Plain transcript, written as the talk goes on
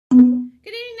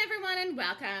and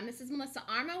welcome. This is Melissa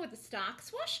Armo with the Stock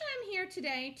Swoosh. I'm here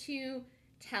today to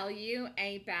tell you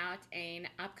about an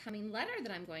upcoming letter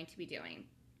that I'm going to be doing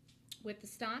with the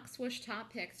Stock Swoosh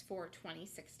top picks for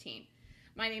 2016.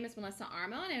 My name is Melissa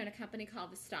Armo and I own a company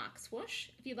called the Stock Swoosh.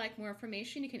 If you'd like more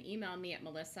information, you can email me at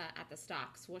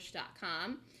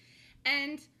melissa@thestockswoosh.com.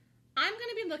 And I'm going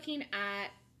to be looking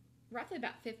at roughly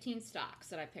about 15 stocks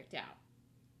that I picked out.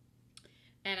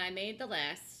 And I made the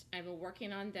list. I've been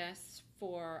working on this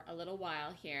for a little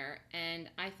while here, and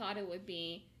I thought it would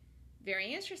be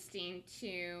very interesting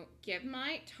to give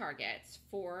my targets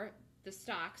for the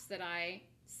stocks that I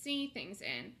see things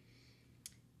in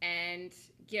and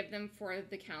give them for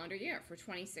the calendar year for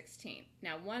 2016.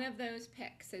 Now, one of those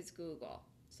picks is Google,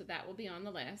 so that will be on the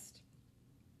list.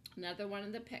 Another one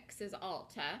of the picks is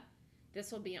Ulta.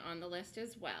 This will be on the list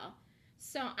as well.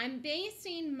 So I'm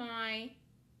basing my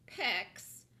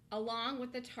picks along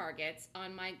with the targets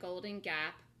on my Golden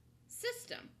Gap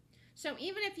system. So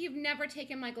even if you've never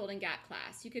taken my Golden Gap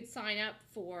class, you could sign up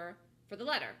for the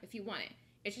letter if you want it.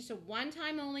 It's just a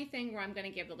one-time only thing where I'm going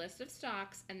to give the list of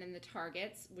stocks and then the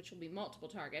targets, which will be multiple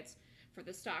targets, for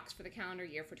the stocks for the calendar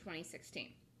year for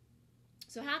 2016.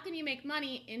 So how can you make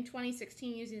money in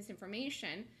 2016 using this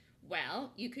information?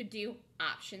 Well, you could do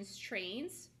options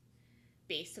trades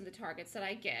based on the targets that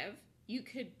I give. You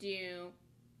could do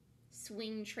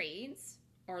swing trades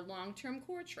or long-term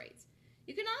core trades.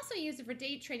 You can also use it for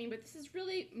day trading, but this is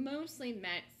really mostly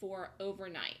meant for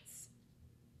overnights.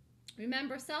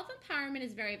 Remember, self-empowerment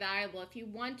is very valuable. If you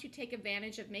want to take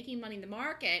advantage of making money in the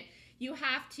market, you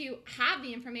have to have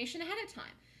the information ahead of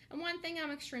time. And one thing I'm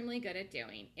extremely good at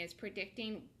doing is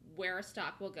predicting where a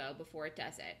stock will go before it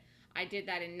does it. I did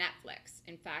that in Netflix.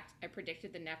 In fact, I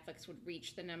predicted that Netflix would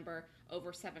reach the number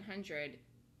over 700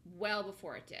 well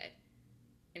before it did.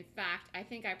 In fact, I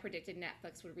think I predicted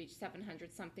Netflix would reach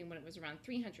 700 something when it was around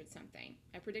 300 something.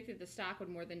 I predicted the stock would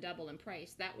more than double in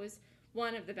price. That was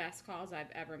one of the best calls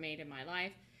I've ever made in my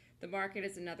life. The market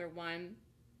is another one.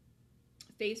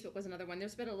 Facebook was another one.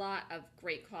 There's been a lot of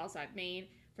great calls I've made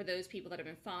for those people that have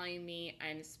been following me,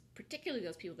 and particularly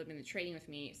those people that have been trading with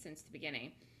me since the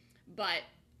beginning. But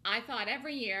I thought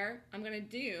every year I'm going to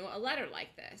do a letter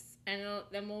like this, and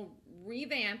then we'll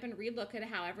revamp and relook at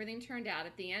how everything turned out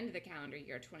at the end of the calendar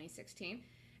year 2016.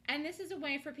 And this is a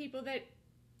way for people that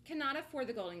cannot afford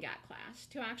the Golden Gap class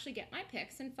to actually get my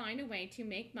picks and find a way to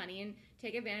make money and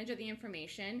take advantage of the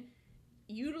information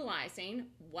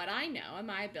utilizing what I know and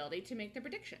my ability to make the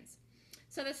predictions.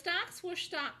 So the Stock Swoosh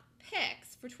stock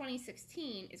picks for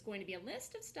 2016 is going to be a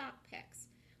list of stock picks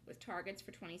with targets for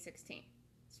 2016.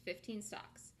 It's 15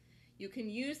 stocks. You can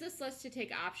use this list to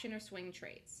take option or swing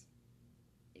trades.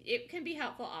 It can be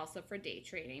helpful also for day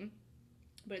trading,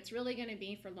 but it's really going to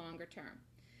be for longer term.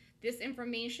 This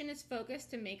information is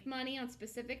focused to make money on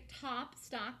specific top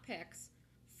stock picks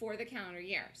for the calendar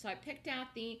year. So I picked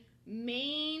out the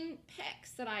main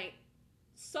picks that I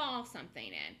saw something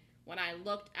in when I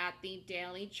looked at the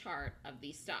daily chart of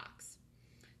these stocks.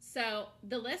 So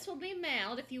the list will be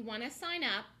mailed if you want to sign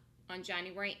up on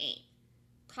January 8th.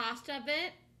 Cost of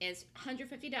it is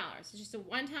 $150. It's just a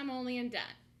one-time only and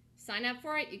done. Sign up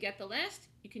for it, you get the list.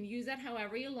 You can use that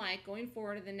however you like going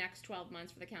forward in the next 12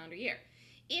 months for the calendar year.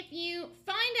 If you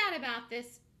find out about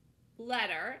this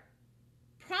letter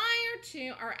prior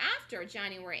to or after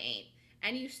January 8th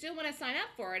and you still want to sign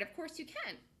up for it, of course you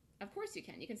can. Of course you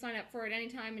can. You can sign up for it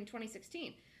anytime in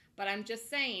 2016. But I'm just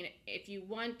saying, if you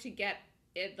want to get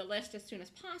the list as soon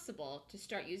as possible to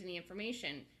start using the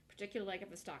information, particularly like if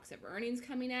the stocks have earnings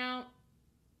coming out,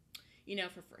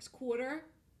 for first quarter,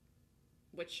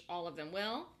 which all of them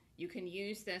will, you can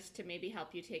use this to maybe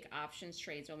help you take options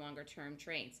trades or longer term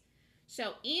trades.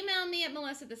 So email me at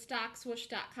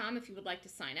melissa@thestockswoosh.com if you would like to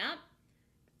sign up.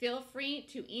 Feel free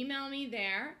to email me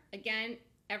there. Again,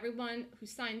 everyone who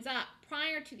signs up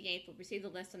prior to the 8th will receive the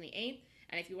list on the 8th.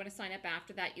 And if you want to sign up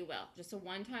after that, you will. Just a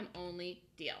one-time only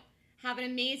deal. Have an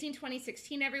amazing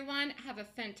 2016, everyone. Have a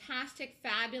fantastic,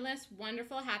 fabulous,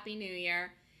 wonderful, happy new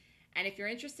year. And if you're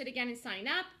interested again in signing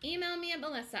up, email me at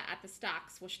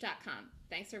melissa@thestockswoosh.com.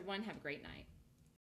 Thanks, everyone. Have a great night.